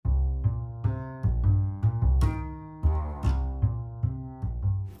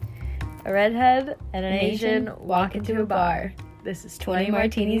A redhead and an Asian walk into a bar. This is 20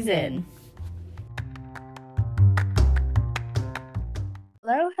 martinis in.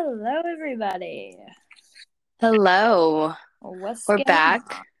 Hello, everybody. Hello. We're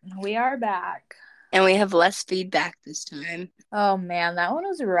back. We are back. And we have less feedback this time. Oh, man, that one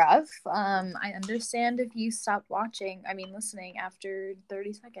was rough. I understand if you stopped listening after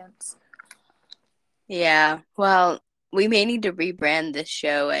 30 seconds. Yeah, well, we may need to rebrand this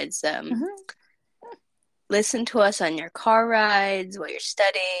show as listen to us on your car rides while you're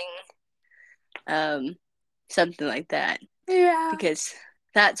studying, something like that. Yeah. Because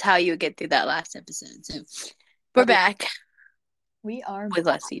that's how you get through that last episode. So we're back. We are with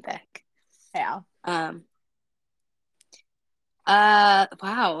less feedback. Yeah.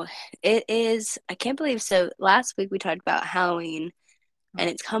 Wow. It is, I can't believe, so last week we talked about Halloween, and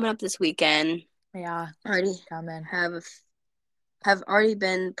it's coming up this weekend. Yeah. Already coming. Have already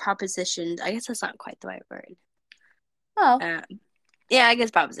been propositioned. I guess that's not quite the right word. Oh. Yeah, I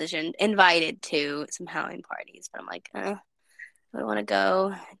guess propositioned. Invited to some Halloween parties, but I'm like, do I want to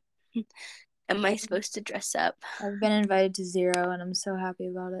go? Am I supposed to dress up? I've been invited to 0, and I'm so happy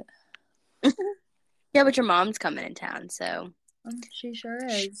about it. Yeah, but your mom's coming in town, so. She sure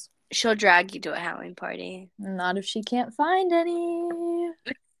is. She'll drag you to a Halloween party. Not if she can't find any.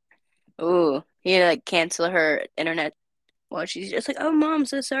 Ooh, you cancel her internet. Well, she's just like, oh, Mom,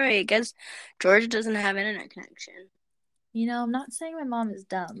 so sorry. I guess George doesn't have internet connection. I'm not saying my mom is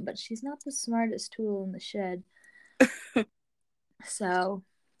dumb, but she's not the smartest tool in the shed. So,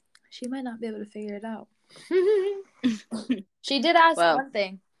 she might not be able to figure it out. She did ask one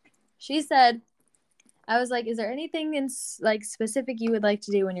thing. She said, I was like, is there anything specific you would like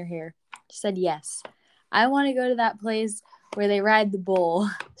to do when you're here? She said, yes. I want to go to that place where they ride the bull.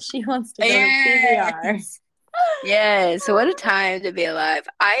 She wants to go to PBR. Yes, what a time to be alive.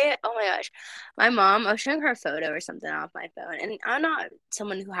 Oh my gosh. My mom, I was showing her a photo or something off my phone, and I'm not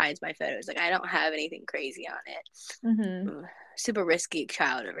someone who hides my photos. I don't have anything crazy on it. Mm-hmm. Super risky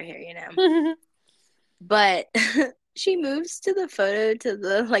child over here, But she moves to the photo to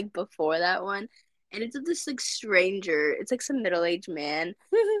the, before that one, and it's of this, stranger. It's, some middle-aged man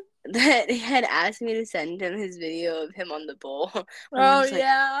that had asked me to send him his video of him on the bull. Oh,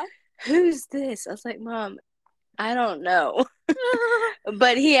 yeah. Who's this? I was like, Mom, I don't know.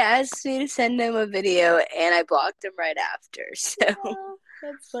 But he asked me to send him a video, and I blocked him right after. So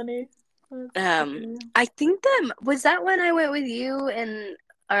that's funny. I think was that when I went with you and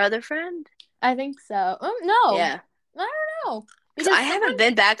our other friend? I think so. No. Yeah. I don't know. Because I haven't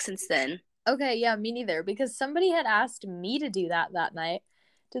been back since then. Okay, yeah, me neither. Because somebody had asked me to do that night.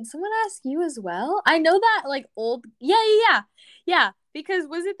 Did someone ask you as well? I know that old. Yeah. Because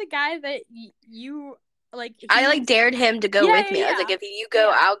was it the guy that you I dared him to go with me. I was like, if you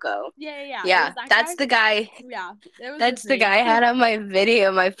go, I'll go. Yeah. Yeah, that's the guy. Yeah, that's the guy I had on my video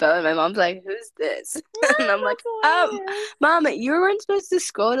on my phone. My mom's like, "Who's this?" And I'm like, Mom, you weren't supposed to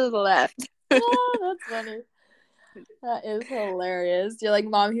scroll to the left. Oh, that's funny. That is hilarious. You're like,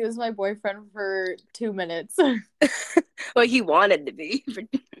 Mom, he was my boyfriend for 2 minutes. Well, he wanted to be.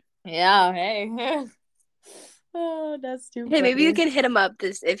 Yeah, hey. Oh, that's too funny. Hey, maybe you can hit him up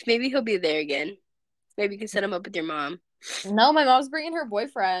if maybe he'll be there again. Maybe you can set him up with your mom. No, my mom's bringing her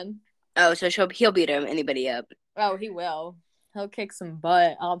boyfriend. Oh, so he'll beat anybody up. Oh, he will. He'll kick some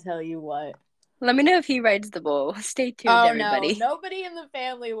butt, I'll tell you what. Let me know if he rides the bull. Stay tuned, everybody. No. Nobody in the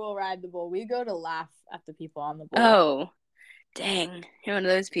family will ride the bull. We go to laugh at the people on the bull. Oh, dang. You're one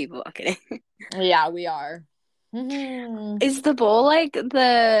of those people. Okay. Yeah, we are. Is the bull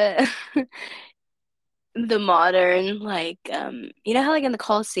the modern, you know how in the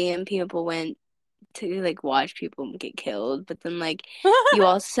Coliseum people went to watch people get killed, but then you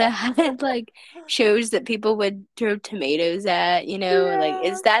also had shows that people would throw tomatoes at,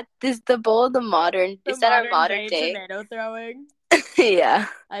 is the bull the modern, is that our modern day tomato throwing? Yeah,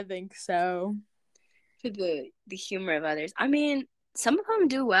 I think so. For the humor of others. I mean, some of them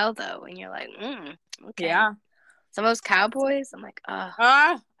do well though, and you're like, okay. Yeah. Some of those cowboys, I'm like,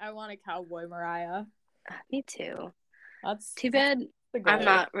 I want a cowboy, Mariah. Me too. That's too bad. I'm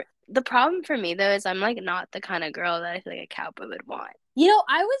not. The problem for me though is I'm not the kind of girl that I feel like a cowboy would want.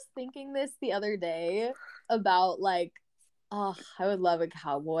 I was thinking this the other day about I would love a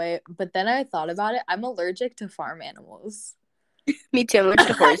cowboy, but then I thought about it. I'm allergic to farm animals. Me too. I'm allergic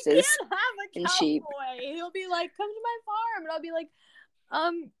to horses. I can't have a and sheep. He'll be like, "Come to my farm," and I'll be like,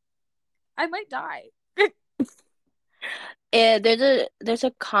 I might die. Yeah, there's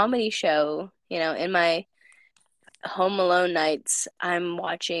a comedy show, in my Home Alone nights, I'm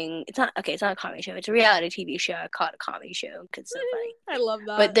watching. It's not okay. It's not a comedy show. It's a reality TV show. I call it a comedy show because it's so funny. I love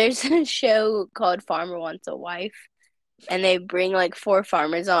But that. there's a show called Farmer Wants a Wife, and they bring like 4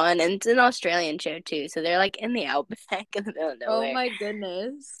 farmers on, and it's an Australian show too. So they're like in the outback in the middle of Oh nowhere. my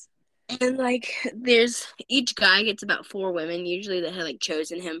goodness. And like there's each guy gets about 4 women usually that had like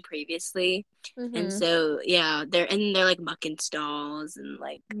chosen him previously. And so yeah, they're like mucking stalls and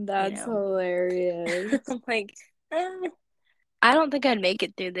like That's hilarious. I'm like I don't think I'd make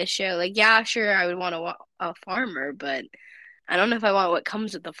it through this show. Like yeah, sure I would want a farmer, but I don't know if I want what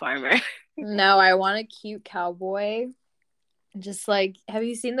comes with the farmer. No, I want a cute cowboy. Just like, have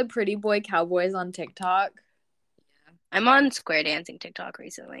you seen the pretty boy cowboys on TikTok? I'm on square dancing TikTok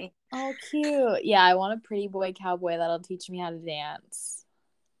recently. Oh, cute. Yeah, I want a pretty boy cowboy that'll teach me how to dance.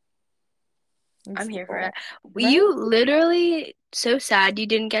 I'm here for it. Right? You literally so sad you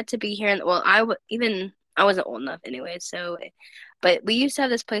didn't get to be here. Well, I wasn't old enough anyway. So, but we used to have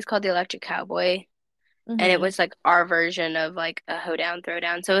this place called the Electric Cowboy, and it was like our version of like a hoedown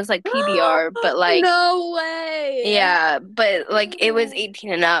throwdown. So it was like PBR, but like no way. yeah, but like it was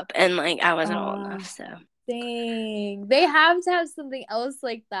 18 and up, and like I wasn't old enough. So dang, they have to have something else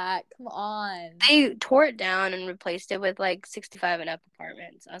like that. Come on. they tore it down and replaced it with like 65 and up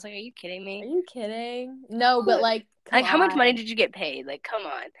apartments. I was like, are you kidding me? Are you kidding? No, but like, like how much money did you get paid? Like, come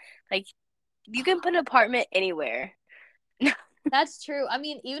on, like you can put an apartment anywhere. That's true. I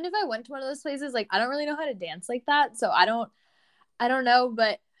mean, even if I went to one of those places, like I don't really know how to dance like that, so I don't know.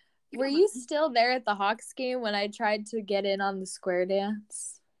 But were you still there at the Hawks game when I tried to get in on the square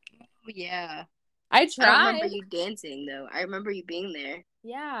dance? Oh yeah, I tried. I don't remember you dancing though. I remember you being there.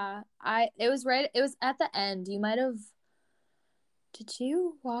 Yeah, it was at the end. You might have. Did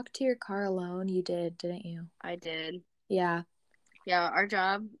you walk to your car alone? You did, didn't you? I did. Yeah. Yeah, our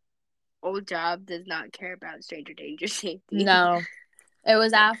old job does not care about stranger danger safety. No. It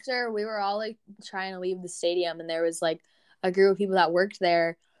was after we were all like trying to leave the stadium and there was like a group of people that worked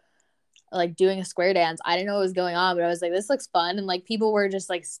there like doing a square dance. I didn't know what was going on, but I was like, this looks fun. And like people were just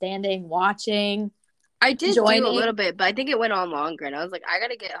like standing, watching. I did do a little bit, but I think it went on longer. And I was like, I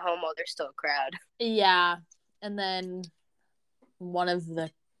got to get home while there's still a crowd. Yeah. And then one of the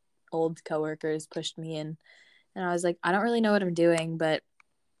old coworkers pushed me in. And I was like, I don't really know what I'm doing, but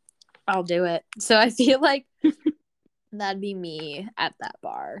I'll do it. So I feel like that'd be me at that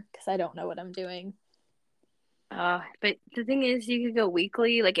bar because I don't know what I'm doing. But the thing is, you could go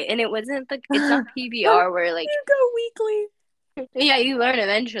weekly, like, and it wasn't like it's not PBR where like you go weekly. Yeah, you learn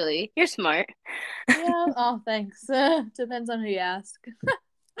eventually. You're smart. Yeah. Oh, thanks. Depends on who you ask.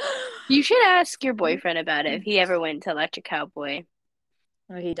 You should ask your boyfriend about it if he ever went to Electric Cowboy.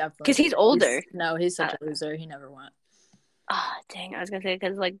 Oh, he definitely. Because he's older. He's such a loser. He never went. Oh, dang. I was going to say,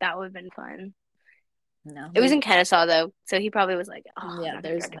 because, like, that would have been fun. No. It was in Kennesaw, though. So he probably was like, oh, yeah,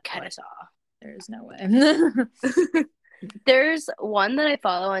 there's no Kennesaw. There's no way. There's one that I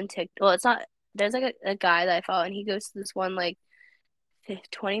follow on TikTok. Well, it's not. There's, like, a guy that I follow, and he goes to this one, like,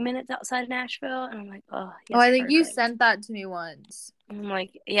 20 minutes outside of Nashville. And I'm like, oh, yes, I think you sent that to me once. I'm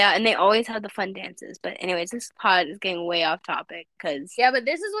like, yeah, and they always have the fun dances. But anyways, this pod is getting way off topic because yeah, but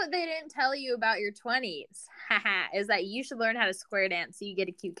this is what they didn't tell you about your 20s. Is that you should learn how to square dance so you get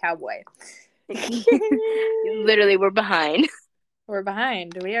a cute cowboy. Literally, we're behind. We're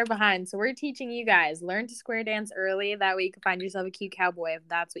behind. We are behind. So we're teaching you guys learn to square dance early. That way you can find yourself a cute cowboy if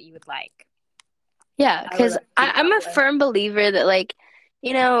that's what you would like. Yeah, because I'm a firm believer that, like,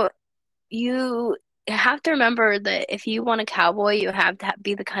 you know, you have to remember that if you want a cowboy, you have to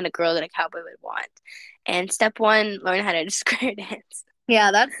be the kind of girl that a cowboy would want. And step one, learn how to square dance.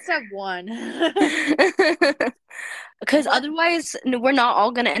 Yeah, that's step one. Because otherwise, we're not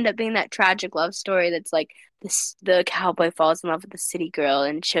all going to end up being that tragic love story that's like the cowboy falls in love with the city girl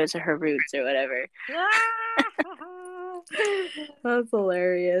and shows her roots or whatever. That's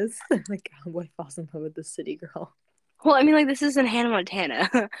hilarious. The cowboy falls in love with the city girl. Well, I mean, like, this is in Hannah Montana,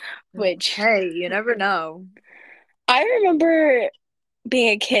 which... Hey, you never know. I remember being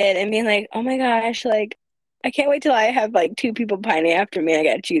a kid and being like, oh my gosh, like, I can't wait till I have, like, 2 people pining after me. I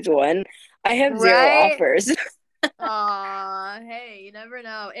gotta choose one. I have 0 offers. Aw, hey, you never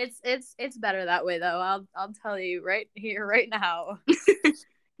know. It's better that way, though. I'll tell you right here, right now.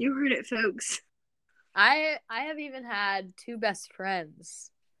 You heard it, folks. I have even had 2 best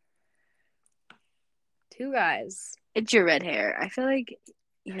friends. 2 guys. It's your red hair. I feel like,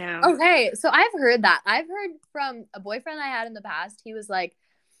 you know. Okay, so I've heard that. I've heard from a boyfriend I had in the past. He was like,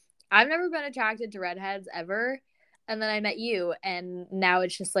 I've never been attracted to redheads ever. And then I met you, and now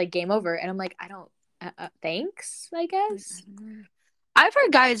it's just like game over. And I'm like, I don't, thanks, I guess. I've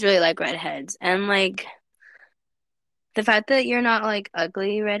heard guys really like redheads, and like, The fact that you're not like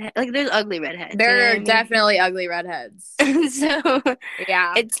ugly redhead, like there's ugly redheads. There you know are what I mean? definitely ugly redheads. So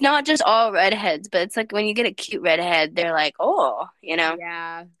Yeah. it's not just all redheads, but it's like when you get a cute redhead, they're like, oh,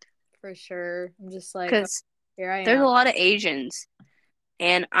 Yeah, for sure. I'm just like, oh, because here I there's am. a lot of Asians,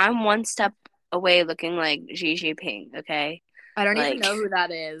 and I'm one step away looking like Xi Jinping. Okay, I don't even like, know who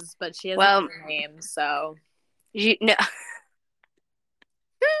that is, but she has a well, cool name, so. No,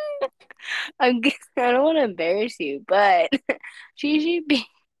 I don't want to embarrass you, but Xi Jinping.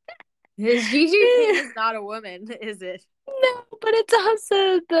 Xi Jinping is not a woman, is it? No, but it's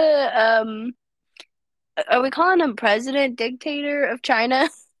also are we calling him president dictator of China?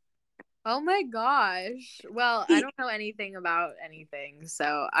 Oh my gosh. Well, I He don't know anything about anything,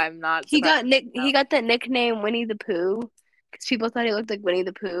 so I'm not he surprised. got he got that nickname Winnie the Pooh because people thought he looked like Winnie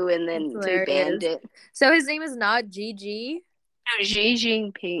the Pooh, and That's then so he banned hilarious. it. So his name is not Gigi? No, Xi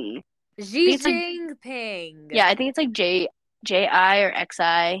Jinping. I Xi think it's like Jinping. yeah, I think it's like Ji or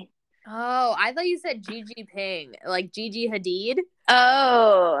Xi. Oh, I thought you said Gigi Ping, like Gigi Hadid.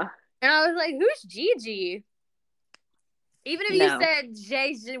 Oh And I was like, who's Gigi? Even if you no, said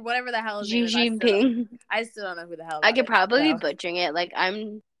whatever the hell his name Xi is, Jinping. I still don't know who the hell I that could is. probably be So butchering it. Like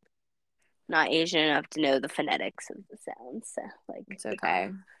I'm not Asian enough to know the phonetics of the sounds. So, like, it's okay.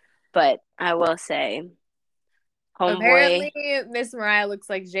 but I will say, homeboy. Apparently, Miss Mariah looks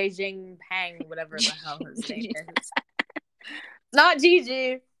like Jing Pang, whatever the hell his name is. Not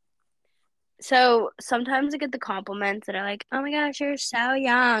Gigi. So sometimes I get the compliments that are like, "Oh my gosh, you're so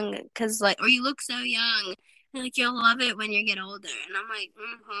young," because like, or you look so young. And, like you'll love it when you get older, and I'm like,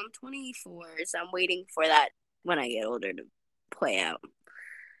 I'm 24, so I'm waiting for that when I get older to play out.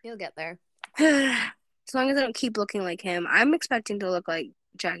 You'll get there. As long as I don't keep looking like him, I'm expecting to look like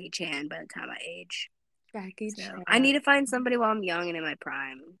Jackie Chan by the time I age. Jackie So Chan. I need to find somebody while I'm young and in my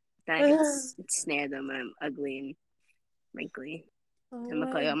prime. Then I can snare them when I'm ugly and wrinkly and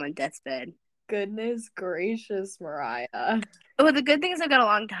look like I'm on deathbed. Goodness gracious, Mariah. Well, the good thing is I've got a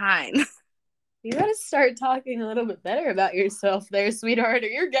long time. You gotta start talking a little bit better about yourself there, sweetheart, or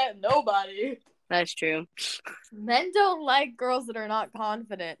you're getting nobody. That's true. Men don't like girls that are not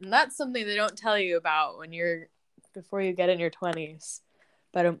confident, and that's something they don't tell you about before you get in your 20s.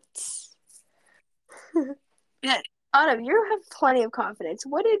 But Yeah, Autumn, you have plenty of confidence.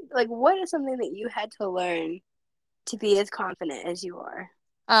 What is something that you had to learn to be as confident as you are?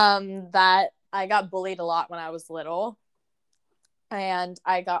 that I got bullied a lot when I was little, and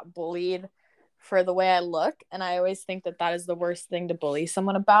I got bullied for the way I look, and I always think that is the worst thing to bully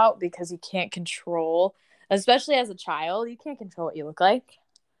someone about because you can't control, especially as a child, you can't control what you look like.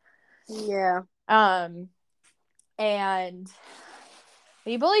 Yeah. And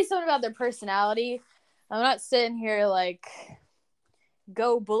when you bully someone about their personality, I'm not sitting here like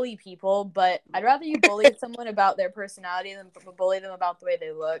go bully people, but I'd rather you bully someone about their personality than bully them about the way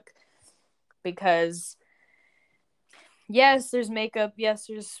they look, because yes, there's makeup, yes,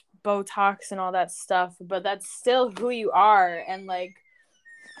 there's Botox and all that stuff, but that's still who you are. And like,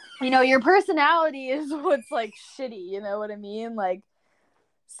 your personality is what's like shitty, you know what I mean? Like,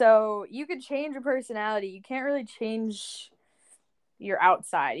 so you could change your personality, you can't really change your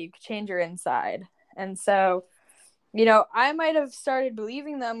outside, you could change your inside. And so, I might have started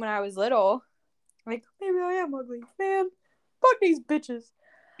believing them when I was little, like, maybe I am ugly, man, fuck these bitches.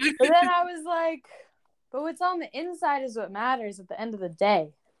 But then I was like, but what's on the inside is what matters at the end of the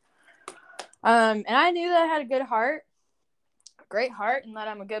day. And I knew that I had a good heart, a great heart, and that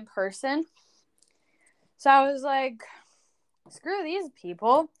I'm a good person. So I was like, screw these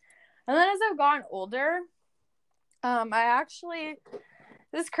people. And then as I've gotten older, I actually,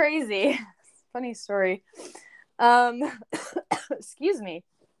 this is crazy. Funny story. Excuse me.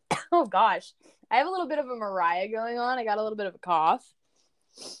 Oh gosh. I have a little bit of a Mariah going on. I got a little bit of a cough.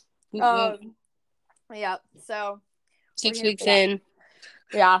 Yeah, so 6 weeks in.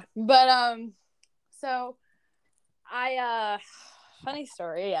 Yeah. But so funny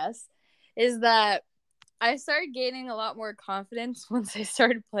story, yes, is that I started gaining a lot more confidence once I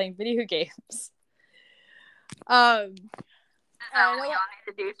started playing video games. All we all need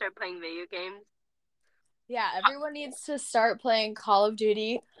to do is start playing video games. Yeah, everyone needs to start playing Call of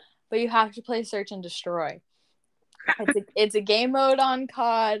Duty, but you have to play Search and Destroy. It's a game mode on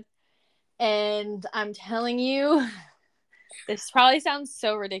COD, and I'm telling you, this probably sounds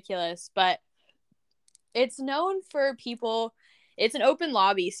so ridiculous, but it's known for people. It's an open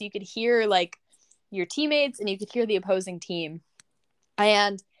lobby, so you could hear like your teammates and you could hear the opposing team.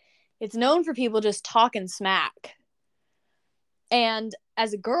 And it's known for people just talking smack. And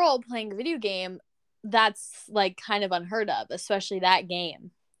as a girl playing a video game, that's like kind of unheard of, especially that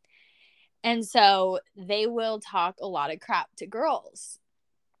game. And so they will talk a lot of crap to girls.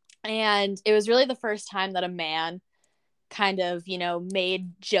 And it was really the first time that a man kind of, you know,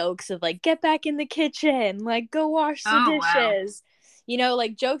 made jokes of like, get back in the kitchen, like, go wash the dishes. Wow. You know,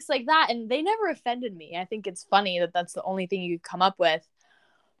 like jokes like that. And they never offended me. I think it's funny that that's the only thing you come up with.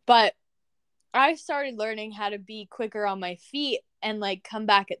 But I started learning how to be quicker on my feet and like come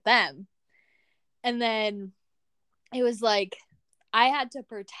back at them. And then it was like, I had to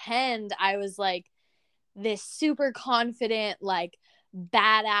pretend I was like this super confident, like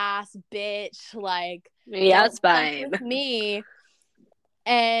badass bitch, like, yes, don't fuck with me.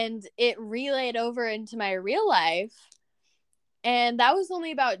 And it relayed over into my real life. And that was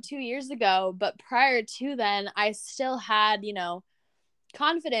only about 2 years ago. But prior to then, I still had, you know,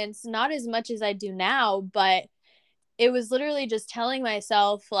 confidence, not as much as I do now, but it was literally just telling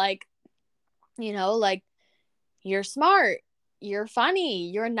myself, like, you know, like, you're smart, you're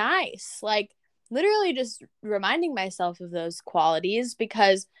funny, you're nice. Like, literally just reminding myself of those qualities,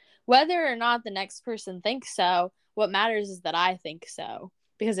 because whether or not the next person thinks so, what matters is that I think so.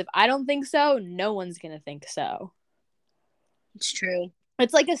 Because if I don't think so, no one's going to think so. It's true.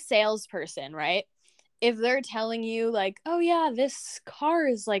 It's like a salesperson, right? If they're telling you like, oh yeah, this car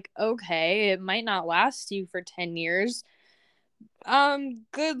is like, okay, it might not last you for 10 years.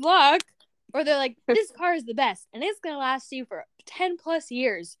 Good luck. Or they're like, this car is the best and it's going to last you for 10 plus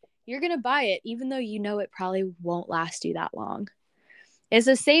years. You're going to buy it even though you know it probably won't last you that long. It's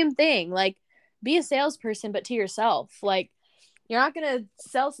the same thing. Like, be a salesperson, but to yourself. Like, you're not going to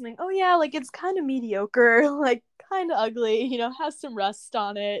sell something, oh yeah, like it's kind of mediocre, like kind of ugly, you know, has some rust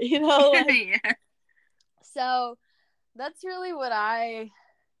on it, you know, like. Yeah. So that's really what I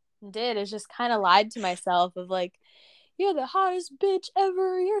did, is just kind of lied to myself of like, you're the hottest bitch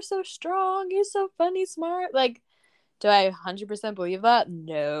ever, you're so strong, you're so funny, smart. Like, do I 100% believe that?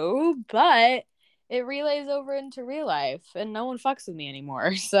 No, but it relays over into real life and no one fucks with me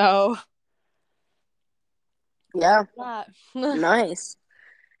anymore. So yeah. Nice.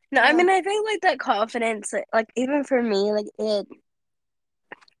 No, I mean, I think like that confidence, like even for me, like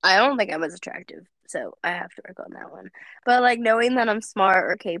I don't think I'm as attractive, so I have to work on that one. But like knowing that I'm smart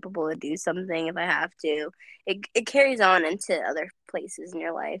or capable to do something if I have to, it carries on into other places in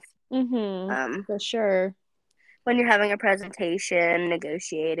your life. For sure. When you're having a presentation,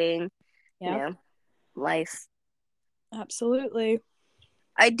 negotiating, you know, life. Absolutely.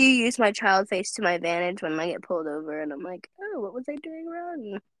 I do use my child face to my advantage when I get pulled over and I'm like, oh, what was I doing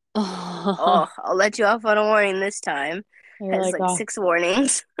wrong? Oh, I'll let you off on a warning this time. Has like 6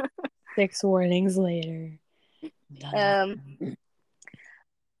 warnings. 6 warnings later.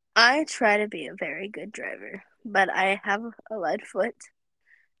 I try to be a very good driver, but I have a lead foot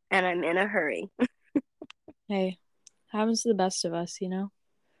and I'm in a hurry. Hey, happens to the best of us, you know?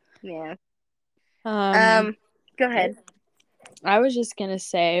 Yeah. Go ahead. I was just gonna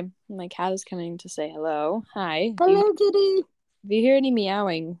say, my cat is coming to say hello. Hi. Hello, kitty. If you hear any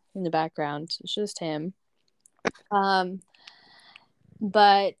meowing in the background, it's just him.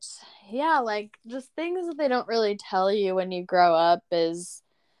 But yeah, like just things that they don't really tell you when you grow up is,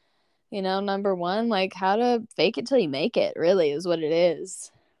 you know, number one, like how to fake it till you make it, really is what it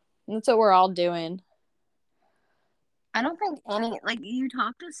is. And that's what we're all doing. I don't think like you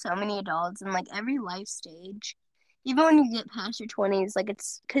talk to so many adults in like every life stage, even when you get past your 20s, like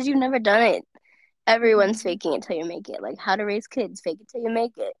it's because you've never done it. Everyone's faking it till you make it. Like how to raise kids, fake it till you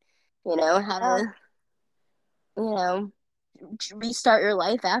make it. You know, how to, you know, restart your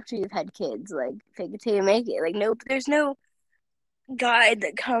life after you've had kids. Like fake it till you make it. Like nope, there's no guide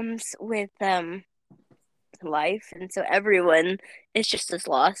that comes with life, and so everyone is just as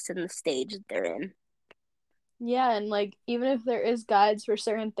lost in the stage that they're in. Yeah, and like even if there is guides for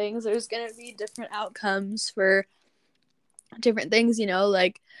certain things, there's gonna be different outcomes for different things, you know,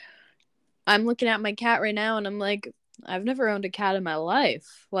 like I'm looking at my cat right now and I'm like, I've never owned a cat in my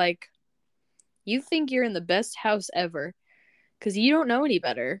life. Like, you think you're in the best house ever because you don't know any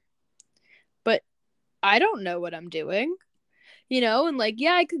better. But I don't know what I'm doing, you know? And like,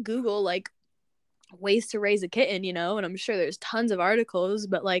 yeah, I could Google like ways to raise a kitten, you know? And I'm sure there's tons of articles,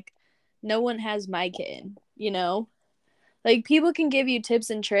 but like, no one has my kitten, you know? Like, people can give you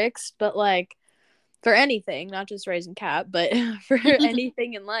tips and tricks, but like, for anything, not just raising cat, but for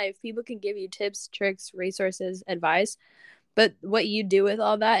anything in life, people can give you tips, tricks, resources, advice. But what you do with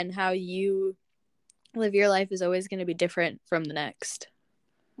all that and how you live your life is always going to be different from the next.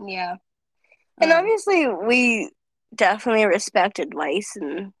 Yeah. And obviously, we definitely respect advice,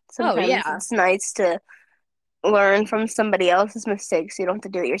 and sometimes it's nice to learn from somebody else's mistakes. You don't have to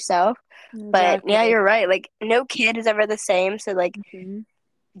do it yourself. Exactly. But yeah, you're right. Like, no kid is ever the same. So, like,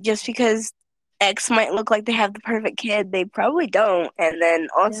 just because X might look like they have the perfect kid, they probably don't. And then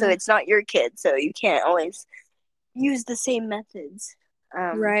also, Yeah. it's not your kid, so you can't always use the same methods.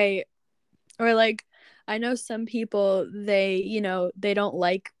 Right. Or like I know some people they don't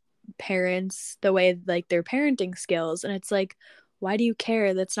like parents the way like their parenting skills, and it's like, why do you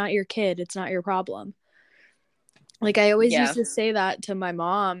care? That's not your kid. It's not your problem. Like I always Yeah. used to say that to my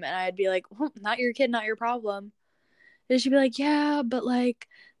mom, and I'd be like, not your kid, not your problem. And she'd be like, yeah, but like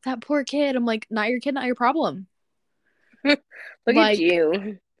that poor kid. I'm like, not your kid, not your problem. Look at Like,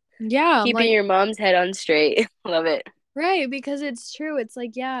 you. yeah, I'm Keeping like, your mom's head on straight. Love it. right, because it's true. It's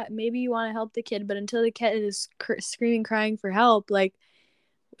like, yeah, maybe you want to help the kid, but until the kid is screaming, crying for help, like,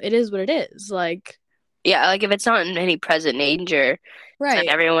 it is what it is. Like, Yeah, like if it's not in any present danger, it's like right,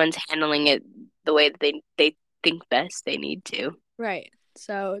 everyone's handling it the way that they think best they need to. right.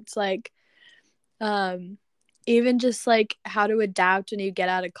 So it's like, um, even just like how to adapt when you get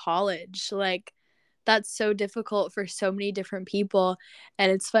out of college, like, that's so difficult for so many different people.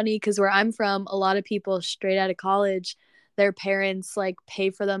 And it's funny because where I'm from, a lot of people straight out of college, their parents like pay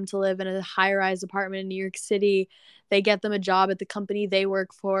for them to live in a high rise apartment in New York City. They get them a job at the company they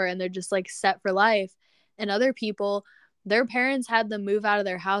work for, and they're just like set for life. And other people, their parents had them move out of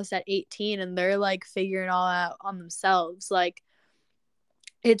their house at 18, and they're like figuring it all out on themselves. Like,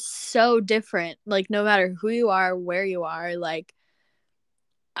 it's so different. Like, no matter who you are, where you are, like,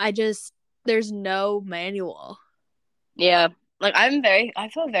 I just, there's no manual. Yeah. Like I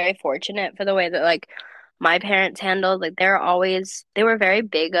feel very fortunate for the way that like my parents handled like they were very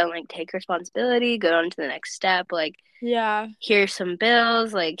big on like take responsibility, go on to the next step, like Yeah. here's some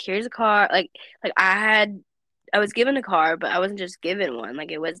bills, like here's a car, like I was given a car, but I wasn't just given one.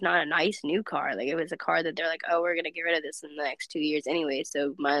 Like it was not a nice new car. Like it was a car that they're like, "Oh, we're gonna get rid of this in the next 2 years anyway,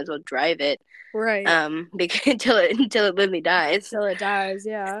 so might as well drive it." Right. Because until it literally dies. Till it dies.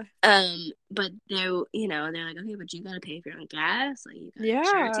 Yeah. But they're like, okay, but you gotta pay for your own gas, like you got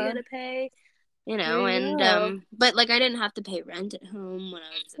insurance you Yeah. gotta pay, There you and go. but like I didn't have to pay rent at home when I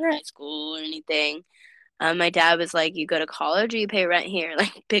was in Right. high school or anything. My dad was like, you go to college or you pay rent here,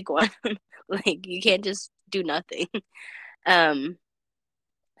 like pick one. Like you can't just do nothing. Um,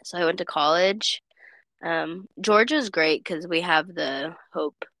 so I went to college. Georgia's great because we have the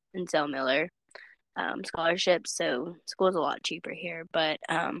Hope and Zell Miller scholarships, so school's a lot cheaper here. But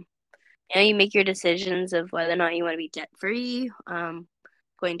you make your decisions of whether or not you want to be debt free,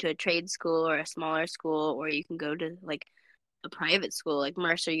 going to a trade school or a smaller school, or you can go to like a private school. Like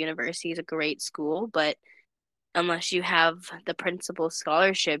Mercer University is a great school, but unless you have the principal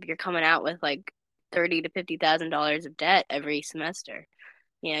scholarship, you're coming out with like $30,000 to $50,000 of debt every semester.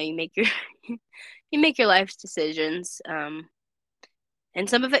 You make your you make your life's decisions. And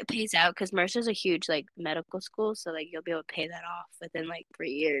some of it pays out because Mercer's a huge like medical school, so like you'll be able to pay that off within like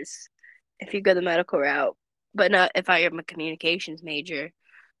 3 years if you go the medical route. But not if I am a communications major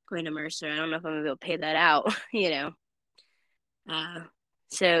going to Mercer. I don't know if I'm gonna be able to pay that out, you know. Uh,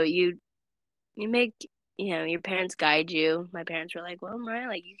 so you make your parents guide you. My parents were like, "Well, Mariah,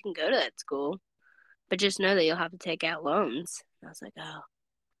 like you can go to that school, but just know that you'll have to take out loans." And I was like, "Oh,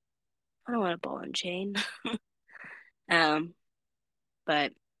 I don't want a ball and chain." um,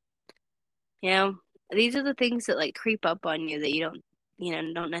 but you know, these are the things that like creep up on you that you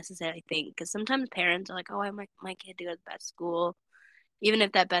don't necessarily think because sometimes parents are like, "Oh, I want my kid to go to the best school," even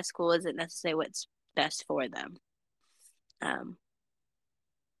if that best school isn't necessarily what's best for them. Um,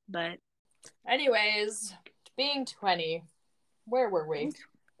 but Anyways, being 20, where were we?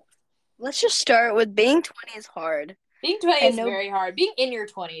 let's just start with being 20 is hard. Being 20 And is no, very hard. Being in your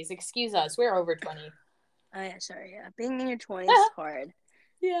 20s, excuse us, we're over 20. oh yeah, sorry, yeah, being in your 20s is hard.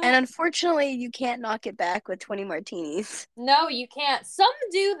 Yeah. And unfortunately, you can't knock it back with 20 martinis. No, you can't. Some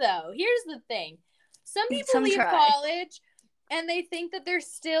do, though. Here's the thing, some people Some leave try. college and they think that they're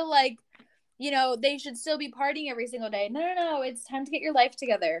still like, they should still be partying every single day. No, no, no. It's time to get your life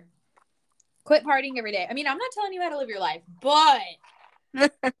together. Quit partying every day. I mean, I'm not telling you how to live your life, but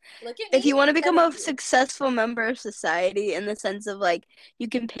look at If me you want to instead become of a you. successful member of society in the sense of like you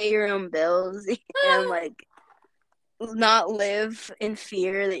can pay your own bills and like not live in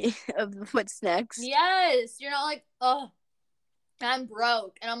fear of what's next. Yes. You're not like, oh, I'm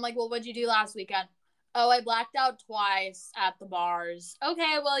broke. And I'm like, well, what'd you do last weekend? Oh, I blacked out twice at the bars.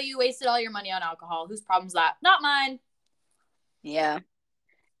 Okay, well, you wasted all your money on alcohol. Whose problem's that? Not mine. Yeah.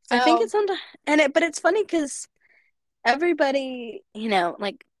 I think So, it's but it's funny because everybody,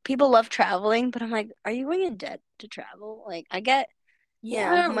 like people love traveling, but I'm like, are you going in debt to travel? Like, I get,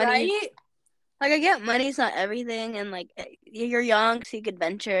 yeah, money. right? Like, I get money's not everything, and like, you're young, so you could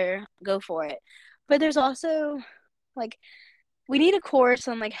venture, go for it. But there's also, like, we need a course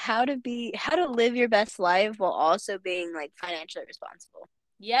on like how to live your best life while also being like financially responsible.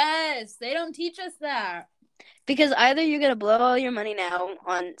 Yes, they don't teach us that. Because either you're gonna blow all your money now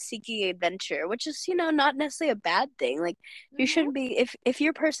on seeking adventure, which is, not necessarily a bad thing. Like you shouldn't be, if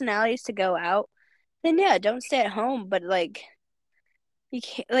your personality is to go out, then yeah, don't stay at home. But like you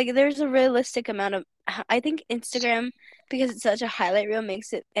can't, like, there's a realistic amount of, I think Instagram, because it's such a highlight reel,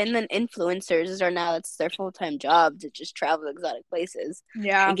 makes it, and then influencers are now, it's their full-time job to just travel exotic places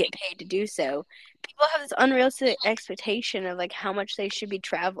and get paid to do so. People have this unrealistic expectation of like how much they should be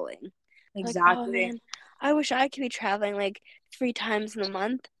traveling. Like, oh Exactly. man, I wish I could be traveling like 3 times in a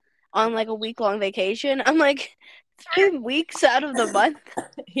month on like a week-long vacation. I'm like, 3 weeks out of the month?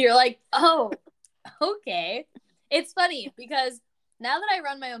 You're like, oh, okay. It's funny because now that I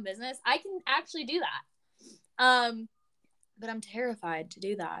run my own business, I can actually do that. But I'm terrified to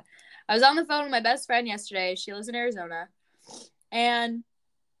do that. I was on the phone with my best friend yesterday. She lives in Arizona. And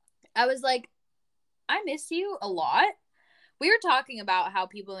I was like, I miss you a lot. We were talking about how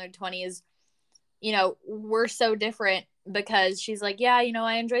people in their 20s, we're so different because she's like, yeah,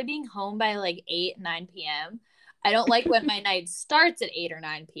 I enjoy being home by like 8, 9 p.m. I don't like when my night starts at 8 or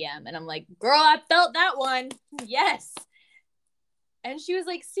 9 p.m. And I'm like, girl, I felt that one. Yes. And she was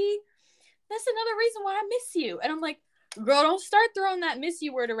like, see, that's another reason why I miss you. And I'm like, girl, don't start throwing that miss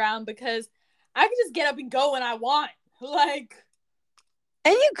you word around because I can just get up and go when I want. Like,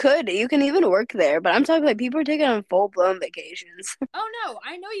 and you can even work there, but I'm talking like people are taking on full-blown vacations. oh no,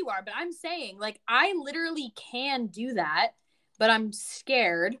 I know you are, but I'm saying like I literally can do that, but I'm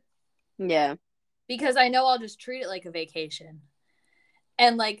scared. Yeah. Because I know I'll just treat it like a vacation.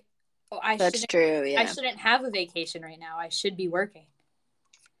 And like That's true, yeah. I shouldn't have a vacation right now. I should be working.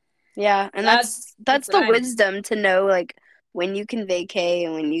 Yeah, and that's the wisdom to know like when you can vacay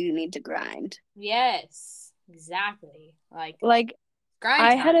and when you need to grind. Yes, exactly. Like grind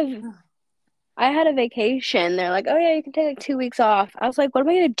I had a vacation. They're like, oh yeah, you can take like 2 weeks off. I was like, what am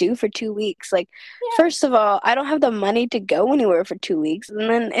I gonna do for 2 weeks? Like, first of all, I don't have the money to go anywhere for 2 weeks, and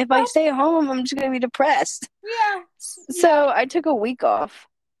then if I stay home, I'm just gonna be depressed. Yeah. So I took a week off.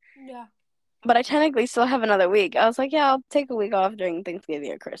 Yeah. But I technically still have another week. I was like, yeah, I'll take a week off during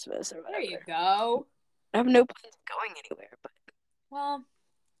Thanksgiving or Christmas or whatever. There you go. I have no plans of going anywhere, but well,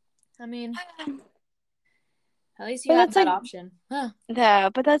 I mean, at least you have that option. Huh. Yeah,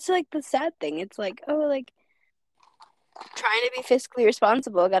 but that's like the sad thing. It's like, oh, like trying to be fiscally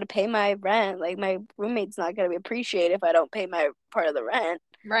responsible. I got to pay my rent. Like my roommate's not going to be appreciated if I don't pay my part of the rent.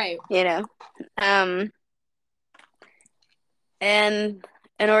 Right. And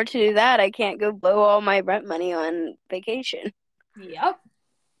in order to do that, I can't go blow all my rent money on vacation. Yep.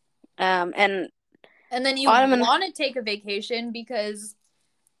 And then you want to take a vacation because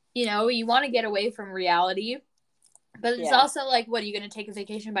you want to get away from reality. But it's also like, what, are you going to take a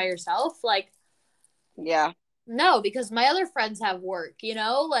vacation by yourself? Like, yeah. No, because my other friends have work,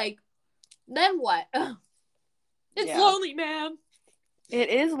 like, then what? It's lonely, man. It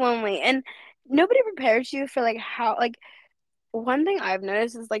is lonely. And nobody prepares you for, like, how, like, one thing I've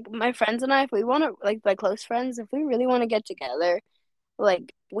noticed is, like, my friends and I, if we want to, like, my close friends, if we really want to get together,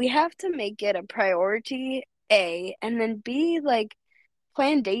 like, we have to make it a priority, A, and then B, like,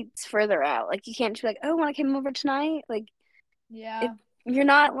 plan dates further out. Like, you can't just be like, oh, want to come over tonight? Like, yeah. You're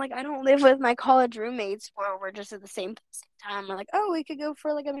not, like, I don't live with my college roommates where we're just at the same time. We're like, oh, we could go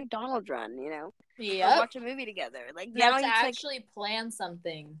for, like, a McDonald's run, Yeah. Or watch a movie together. Like, you have to actually plan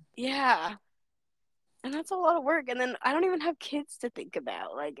something. Yeah. And that's a lot of work. And then I don't even have kids to think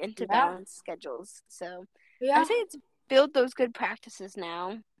about, like, and to balance schedules. So I say it's build those good practices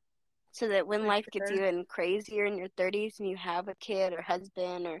now so that when life gets even crazier in your 30s and you have a kid or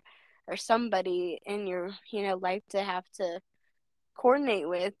husband or somebody in your, life to have to coordinate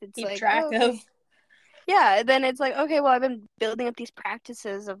with, it's keep like track of. Yeah, then it's like, okay, well, I've been building up these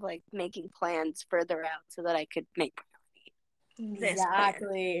practices of like making plans further out so that I could make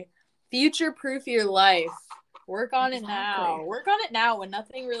exactly future proof your life. Work on it now. Work on it now when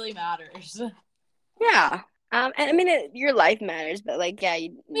nothing really matters. Yeah. And I mean, your life matters, but like,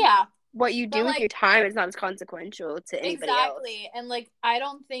 what you do with your time is not as consequential to anybody else. Exactly. And like, I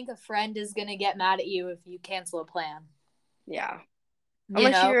don't think a friend is gonna get mad at you if you cancel a plan. Yeah.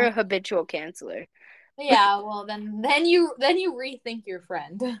 Unless you're a habitual canceler. Yeah, well then you rethink your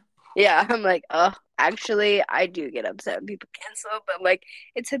friend. Yeah, I'm like, oh, actually, I do get upset when people cancel, but like,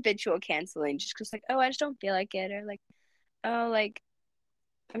 it's habitual canceling just because, like, oh, I just don't feel like it, or like, oh, like,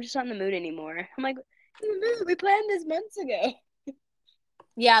 I'm just not in the mood anymore. I'm like, we planned this months ago.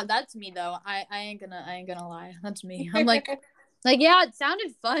 Yeah, that's me though. I ain't gonna lie. That's me. I'm like, yeah, it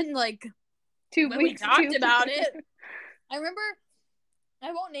sounded fun. Like 2 when weeks we talked about it. I remember,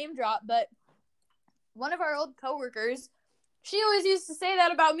 I won't name drop, but one of our old coworkers, she always used to say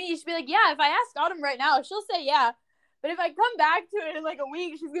that about me. She'd be like, yeah, if I ask Autumn right now, she'll say yeah. But if I come back to it in like a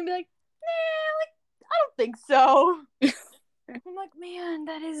week, she's going to be like, nah, like, I don't think so. I'm like, man,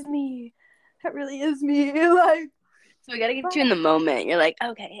 that is me. That really is me. Like, so we got to get you in the moment. You're like,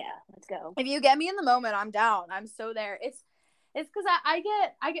 okay, yeah, let's go. If you get me in the moment, I'm down. I'm so there. It's because I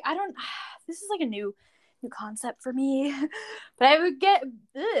don't, this is like a new concept for me. But I would get,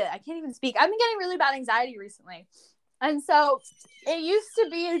 I can't even speak. I've been getting really bad anxiety recently. And so it used to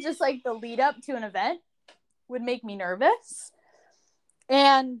be just like the lead up to an event would make me nervous.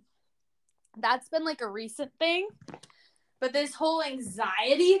 And that's been like a recent thing. But this whole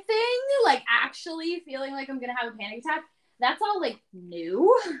anxiety thing, like actually feeling like I'm going to have a panic attack, that's all like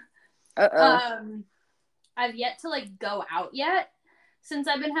new. I've yet to like go out yet since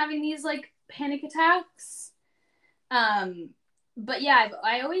I've been having these like panic attacks. But yeah,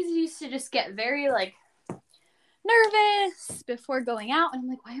 I always used to just get very like nervous before going out, and I'm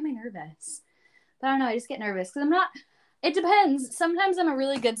like, why am I nervous? But I don't know, I just get nervous because I'm not. It depends. Sometimes I'm a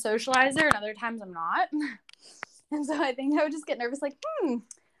really good socializer, and other times I'm not. And so I think I would just get nervous, like,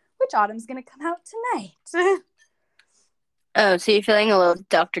 which Autumn's gonna come out tonight? Oh, so you're feeling a little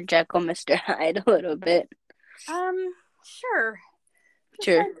Dr. Jekyll, Mr. Hyde a little bit. Sure.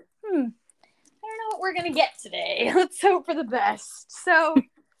 Sure. Like, I don't know what we're gonna get today. Let's hope for the best. So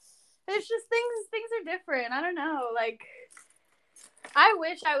it's just things are different. I don't know. Like, I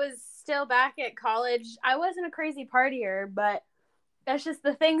wish I was still back at college. I wasn't a crazy partier, but that's just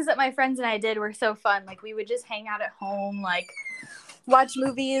the things that my friends and I did were so fun. Like, we would just hang out at home, like watch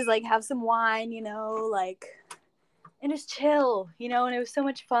movies, like have some wine, you know, like, and just chill, you know, and it was so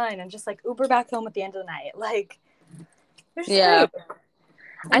much fun, and just like Uber back home at the end of the night. Like, yeah. Great.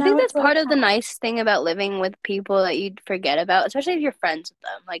 I think that's part of the nice thing about living with people that you'd forget about, especially if you're friends with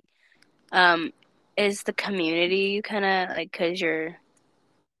them. Like, is the community you kind of like, because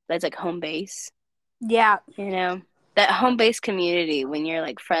that's like home base. Yeah. You know, that home base community when you're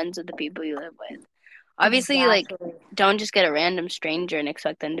like friends with the people you live with. Obviously, like, don't just get a random stranger and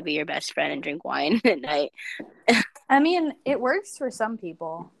expect them to be your best friend and drink wine at night. I mean, it works for some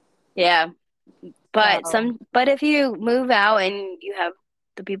people. Yeah. But but if you move out and you have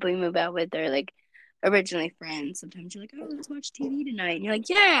the people you move out with are like originally friends, sometimes you're like, oh, let's watch TV tonight, and you're like,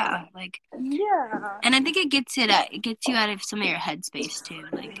 yeah, like, yeah. And I think it gets you out of some of your headspace too.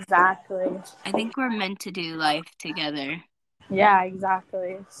 Like, exactly. I think we're meant to do life together. Yeah,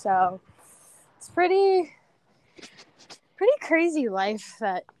 exactly. So it's pretty crazy life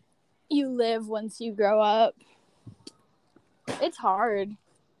that you live once you grow up. It's hard.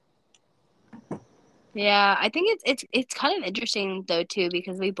 Yeah, I think it's kind of interesting though too,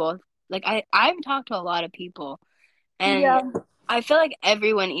 because we both like I've talked to a lot of people, and I feel like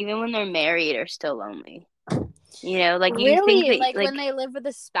everyone, even when they're married, are still lonely. You know, like you think that like when they live with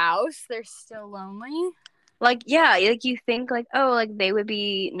a spouse, they're still lonely. Like, yeah, like you think like, oh, like they would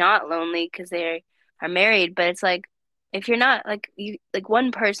be not lonely because they are married, but it's like if you're not like you like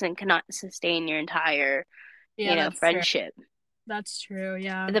one person cannot sustain your entire, friendship. True. That's true,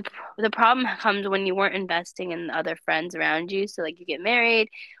 yeah. The problem comes when you weren't investing in the other friends around you. So like you get married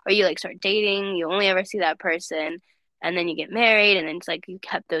or you like start dating, you only ever see that person, and then you get married, and then it's like you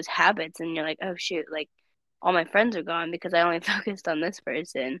kept those habits, and you're like, oh shoot, like all my friends are gone because I only focused on this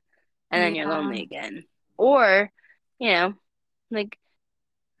person, and then you're lonely again. Or, like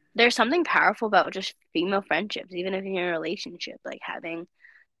there's something powerful about just female friendships, even if you're in a relationship, like having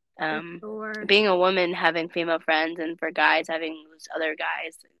being a woman, having female friends, and for guys having those other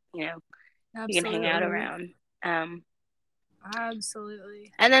guys, you can hang out around.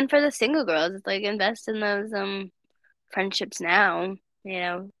 Absolutely. And then for the single girls, it's like invest in those friendships now.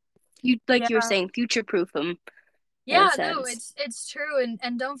 You were saying, future proof them. Yeah, no, it's true,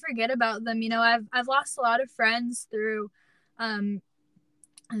 and don't forget about them. I've lost a lot of friends through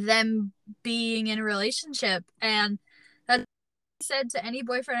them being in a relationship, and that I said to any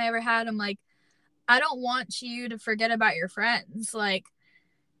boyfriend I ever had, I'm like, I don't want you to forget about your friends. Like,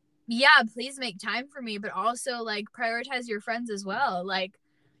 yeah, please make time for me, but also like prioritize your friends as well. Like,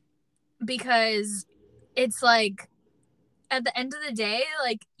 because it's like at the end of the day,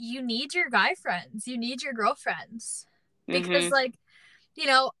 like, you need your guy friends, you need your girlfriends, because like,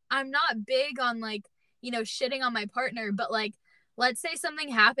 I'm not big on like, shitting on my partner, but like, let's say something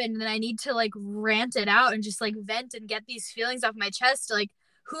happened and I need to like rant it out and just like vent and get these feelings off my chest. Like,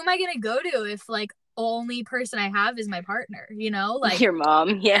 who am I gonna go to if like only person I have is my partner? Like your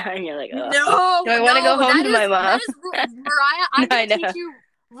mom, yeah, and you're like, oh, no, do I want to go home to my mom? Mariah, I'm gonna teach you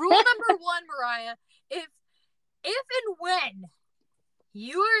rule number 1, Mariah. if and when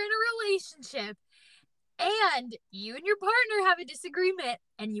you are in a relationship and you and your partner have a disagreement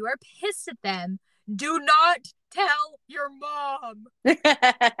and you are pissed at them, do not tell your mom. That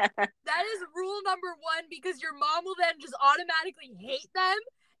is rule number 1, because your mom will then just automatically hate them,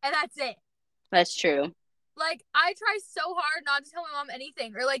 and that's it. That's true. Like, I try so hard not to tell my mom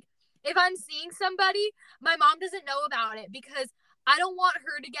anything. Or, like, if I'm seeing somebody, my mom doesn't know about it because I don't want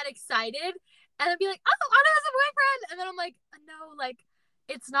her to get excited and then be like, oh, Anna has a boyfriend. And then I'm like, no, like,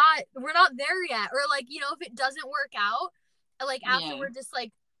 we're not there yet. Or, like, you know, if it doesn't work out, like, after we're just,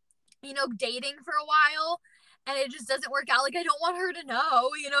 like, you know, dating for a while and it just doesn't work out, like, I don't want her to know,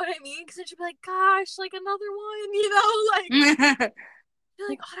 you know what I mean? Because then she'll be like, gosh, like, another one, you know? Like, you're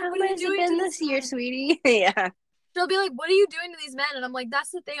like, oh, what are you doing to this year, sweetie? Yeah. She'll be like, what are you doing to these men? And I'm like,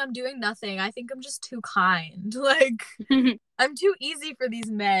 that's the thing, I'm doing nothing. I think I'm just too kind. Like, I'm too easy for these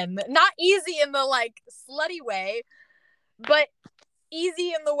men. Not easy in the, like, slutty way, but easy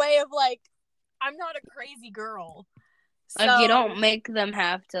in the way of, like, I'm not a crazy girl. So, like, you don't make them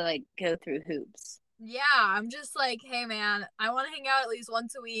have to, like, go through hoops. Yeah, I'm just like, hey, man, I want to hang out at least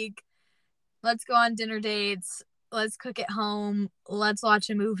once a week. Let's go on dinner dates. Let's cook at home. Let's watch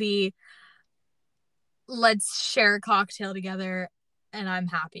a movie. Let's share a cocktail together, and I'm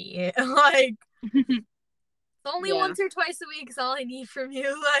happy. Like, only once or twice a week is all I need from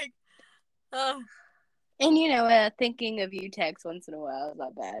you. Like, and you know, thinking of you text once in a while is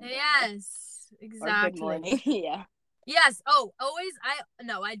not bad. Yes, exactly. Or good morning. Yeah. Yes. Oh, always.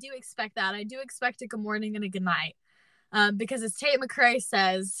 I do expect that. I do expect a good morning and a good night. Because as Tate McRae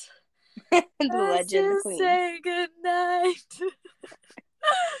says, the legend, the queen. Say good night.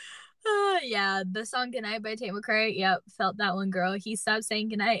 Yeah, the song Goodnight by Tate McRae. Yep, felt that one, girl. He stopped saying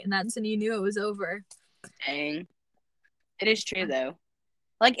goodnight, and that's when you knew it was over. Dang. It is true, though.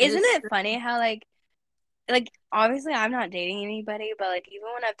 Like, isn't it funny how, like, obviously I'm not dating anybody, but, like, even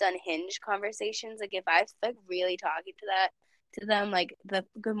when I've done Hinge conversations, like, if I'm, like, really talking to them, like, the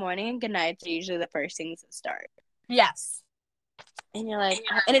good morning and good nights are usually the first things that start. Yes. And you're like,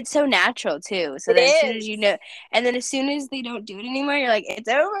 and it's so natural, too. So then as soon as you know, and then as soon as they don't do it anymore, you're like, it's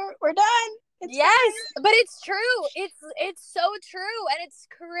over. We're done. It's fine. But it's true. It's so true. And it's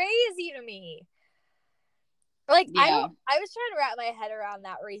crazy to me. Like, I was trying to wrap my head around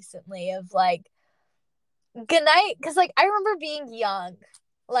that recently of, like, good night. Because, like, I remember being young,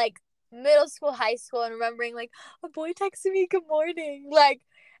 like, middle school, high school, and remembering, like, a boy texted me good morning. Like,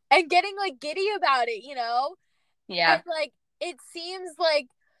 and getting, like, giddy about it, you know? Yeah. And, like, it seems like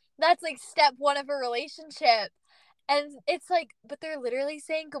that's, like, step 1 of a relationship. And it's like, but they're literally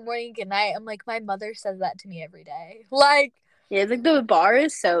saying good morning, good night. I'm like, my mother says that to me every day. Like, yeah, it's like the bar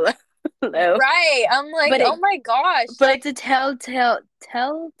is so low. Right. I'm like, oh my gosh. But like, it's a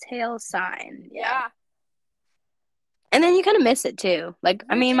telltale sign. Yeah. And then you kind of miss it too. Like,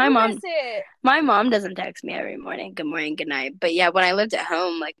 I mean, my mom doesn't text me every morning, good morning, good night. But yeah, when I lived at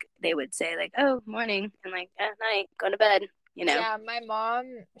home, like, they would say, like, oh, morning, and like, night, go to bed, you know. Yeah, my mom,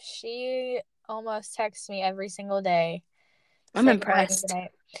 she almost texts me every single day. I'm impressed.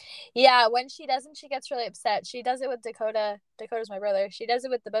 Yeah, when she doesn't, she gets really upset. She does it with Dakota. Dakota's my brother. She does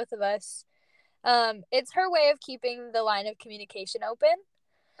it with the both of us. It's her way of keeping the line of communication open.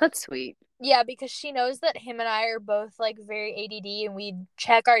 That's sweet. Yeah, because she knows that him and I are both, like, very ADD, and we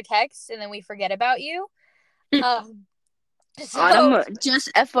check our texts and then we forget about you. Autumn,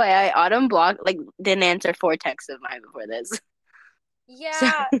 just FYI, Autumn didn't answer 4 texts of mine before this.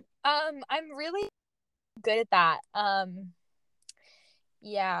 Yeah, I'm really good at that.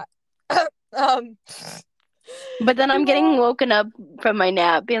 Yeah. But then I'm getting woken up from my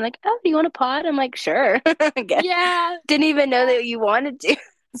nap being like, oh, do you want a pod? I'm like, sure. Yeah. Didn't even know that you wanted to.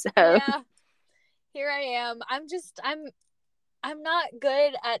 So yeah, here I am. I'm not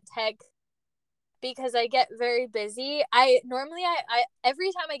good at tech because I get very busy. I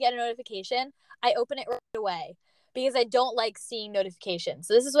every time I get a notification, I open it right away because I don't like seeing notifications.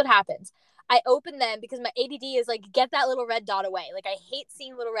 So this is what happens. I open them because my ADD is like, get that little red dot away. Like, I hate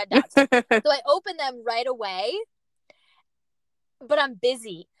seeing little red dots. So I open them right away, but I'm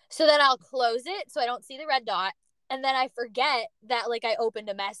busy. So then I'll close it so I don't see the red dot. And then I forget that, like, I opened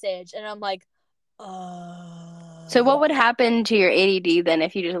a message and I'm like, So what would happen to your ADD then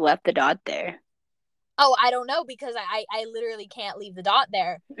if you just left the dot there? Oh, I don't know, because I literally can't leave the dot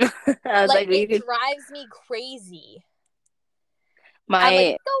there. Like, it drives me crazy. I'm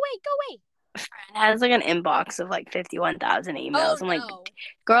like, go away. Friend has like an inbox of like 51,000 emails. I'm like,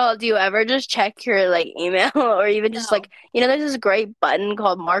 girl, do you ever just check your like email or even just like, you know, there's this great button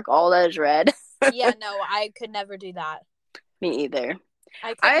called mark all as read. Yeah, no, I could never do that. Me either.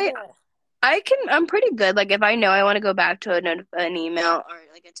 I couldn't do it. I'm pretty good. Like if I know I want to go back to an email or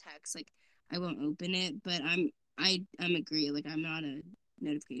like a text, like I won't open it. But I'm agree. Like I'm not a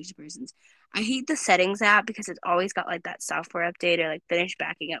notification person. I hate the settings app because it's always got like that software update or like finish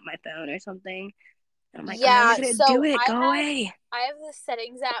backing up my phone or something. And I'm like, I'm never Yeah, gonna do so it. Go away. I have the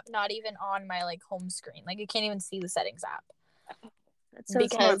settings app not even on my like home screen. Like you can't even see the settings app. That's so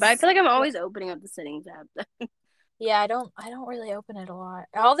smart. Because But I feel like I'm always opening up the settings app. yeah, I don't really open it a lot.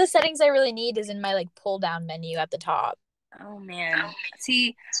 All the settings I really need is in my like pull down menu at the top. Oh man.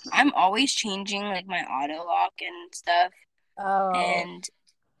 See, I'm always changing like my auto lock and stuff. Oh. And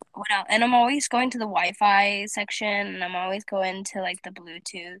what else? And I'm always going to the Wi-Fi section and I'm always going to like the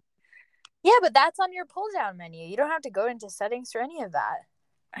Bluetooth. Yeah, but that's on your pull down menu. You don't have to go into settings or any of that.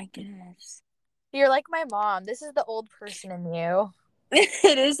 I guess. You're like my mom. This is the old person in you.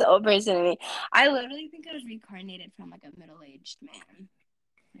 It is the old person in me. I literally think I was reincarnated from like a middle-aged man.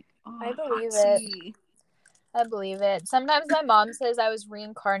 Like, oh, I believe hot it. tea. I believe it. Sometimes my mom says I was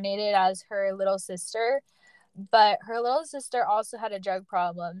reincarnated as her little sister, but her little sister also had a drug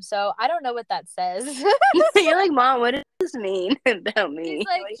problem. So I don't know what that says. You're like, Mom, what does this mean about me?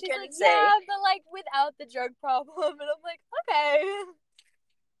 What are you trying to say? Yeah, but like without the drug problem. And I'm like, okay.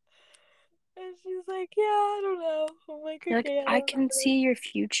 And she's like, yeah, I don't know. I'm like, okay, You're like, I can see your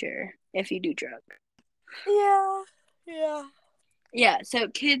future if you do drugs. Yeah. Yeah. Yeah, so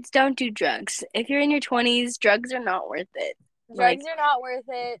kids, don't do drugs. If you're in your 20s, drugs are not worth it. Drugs are not worth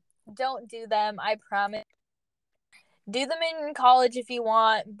it. Don't do them, I promise. Do them in college if you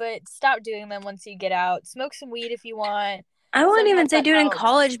want, but stop doing them once you get out. Smoke some weed if you want. I wouldn't even Sometimes say that do it in helps.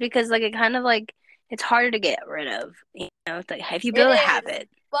 college because like it kind of like it's harder to get rid of. You know, it's like if you build a habit.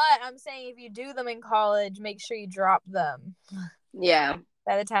 But I'm saying if you do them in college, make sure you drop them Yeah.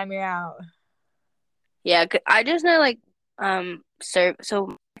 by the time you're out. Yeah, I just know like serve so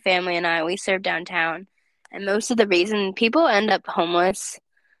my family and we serve downtown, and most of the reason people end up homeless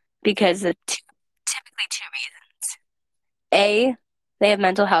because of typically two reasons. A, they have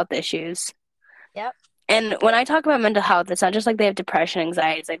mental health issues. Yep. And when I talk about mental health, it's not just like they have depression,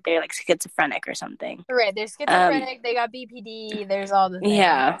 anxiety. It's like they're like schizophrenic or something. Right. They're schizophrenic. They got BPD. There's all the things.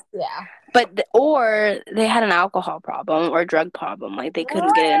 Yeah. Yeah. But or they had an alcohol problem or a drug problem. Like they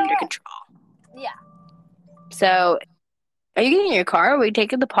couldn't get it under control. Yeah. So, are you getting in your car? Are we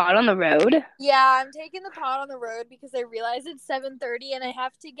taking the pod on the road? Yeah, I'm taking the pod on the road because I realize it's 7:30 and I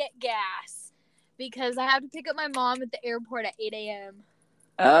have to get gas because I have to pick up my mom at the airport at 8 a.m.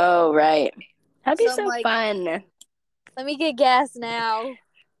 Oh, right. That'd be so like, fun. Let me get gas now.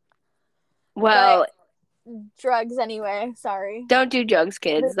 Well, drugs anyway. Sorry. Don't do drugs,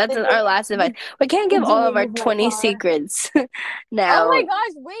 kids. That's our last advice. We can't give all of our 20 secrets now. Oh my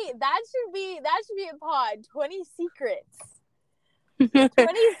gosh! Wait, that should be a pod. 20 secrets.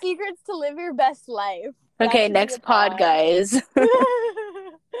 20 secrets to live your best life. Okay, next pod, guys.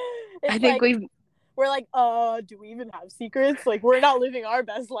 I think we're like, do we even have secrets? Like, we're not living our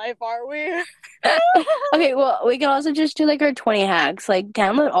best life, are we? Okay, well, we can also just do like our 20 hacks. Like,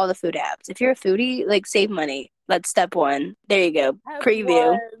 download all the food apps. If you're a foodie, like, save money. That's step one. There you go.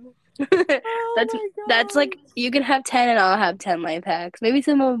 Preview. That's like, you can have 10 and I'll have 10 life hacks. Maybe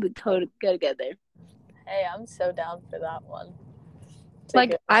some of them would go together. Hey, I'm so down for that one.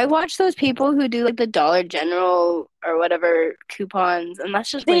 Like, I watch those people who do like the Dollar General or whatever coupons, and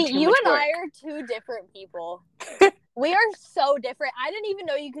that's just way too much work. You and I are two different people. We are so different. I didn't even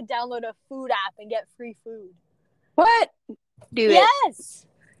know you could download a food app and get free food. What? Yes.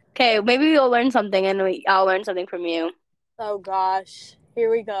 Okay, maybe you'll learn something, and I'll learn something from you. Oh gosh, here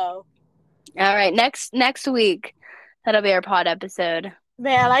we go. All right, next week, that'll be our pod episode.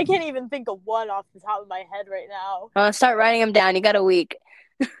 Man, I can't even think of one off the top of my head right now. Well, start writing them down. You got a week.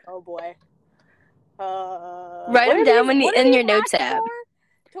 Oh boy. Write them down in your notes app.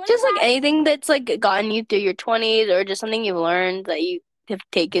 Just like anything that's like gotten you through your 20s or just something you've learned that you have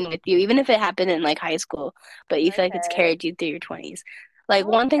taken with you, even if it happened in like high school, but you feel like it's carried you through your 20s. Like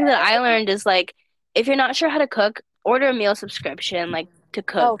one thing that I learned is like if you're not sure how to cook, order a meal subscription like to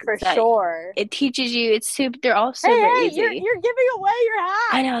cook. Oh, for sure. It teaches you. It's super. They're all super easy. You're giving away your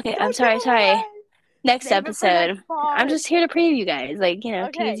hack. I know. Okay, I'm sorry. Next episode. I'm just here to preview, guys. Like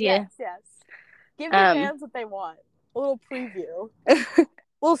tease you. Yes. Give the fans what they want. A little preview. A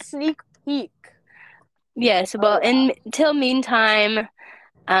little sneak peek. Yes. Well, until meantime,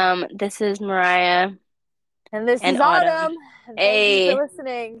 this is Mariah. And this is Autumn. And thank you for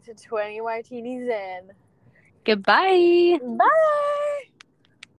listening to 20 Martinis In. Goodbye. Bye.